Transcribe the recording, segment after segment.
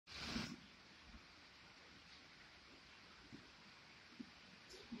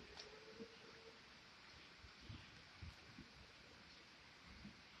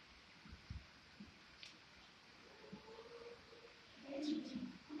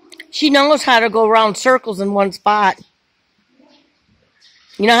She knows how to go around circles in one spot.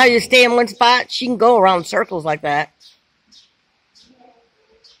 You know how you stay in one spot? She can go around circles like that.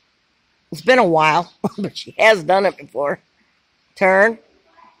 It's been a while, but she has done it before. Turn.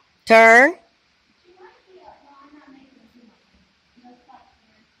 Turn.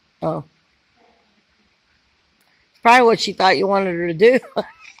 Oh. It's probably what she thought you wanted her to do.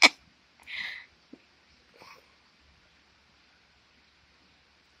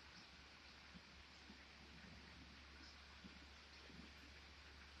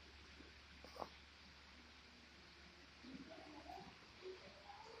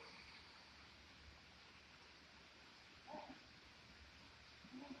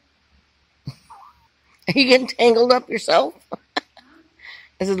 Are you getting tangled up yourself?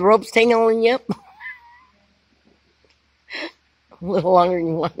 Is it the ropes tangling you up? A little longer than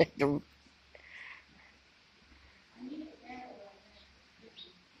you want it to.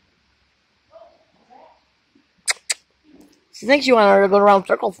 She thinks you want her to go around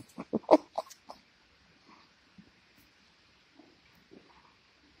circles.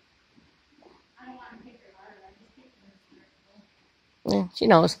 Yeah, she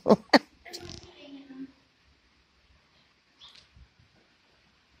knows.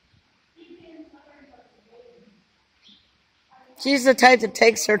 She's the type that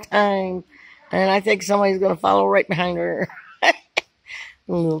takes her time, and I think somebody's going to follow right behind her.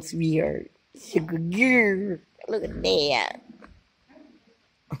 Little sweetheart. Sugar girl. Look at that.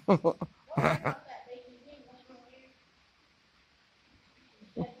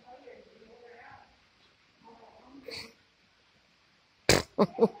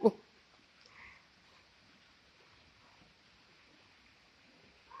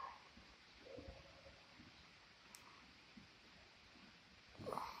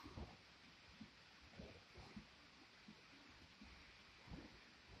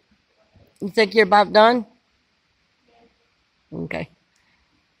 You think you're about done? Okay.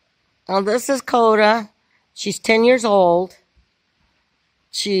 Now this is Coda. She's 10 years old.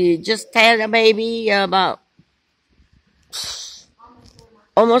 She just had a baby about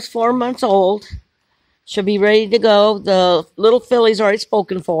almost 4 months old. She'll be ready to go. The little filly's already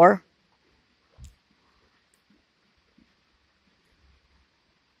spoken for.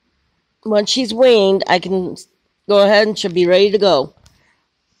 When she's weaned, I can go ahead and she'll be ready to go.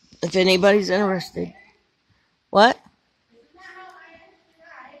 If anybody's interested. What?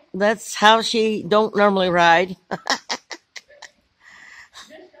 That's how she don't normally ride.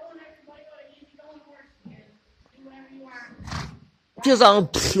 She's all.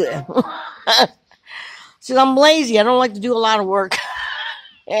 She's I'm lazy. I don't like to do a lot of work.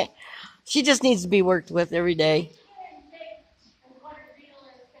 She just needs to be worked with every day.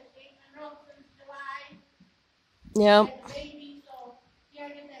 Yeah.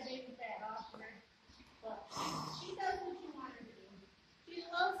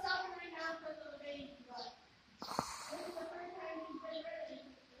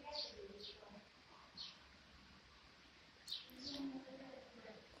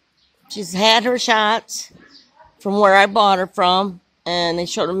 She's had her shots from where I bought her from, and they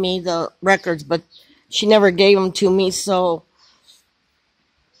showed me the records, but she never gave them to me, so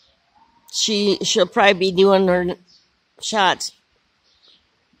she'll probably be doing her shots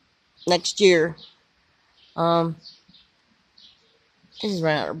next year. I just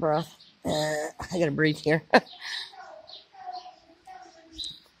ran out of breath. I gotta breathe here.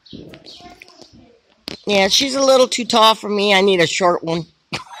 Yeah, she's a little too tall for me. I need a short one.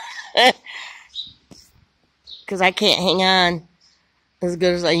 Because I can't hang on as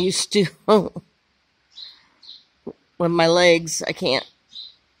good as I used to. With my legs, I can't.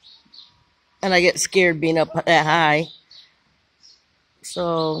 And I get scared being up that high.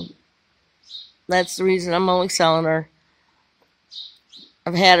 So that's the reason I'm only selling her.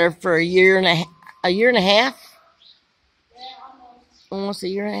 I've had her for a year and a half. Almost a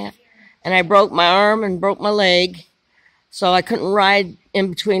year and a half. And I broke my arm and broke my leg. So I couldn't ride in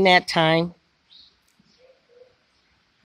between that time.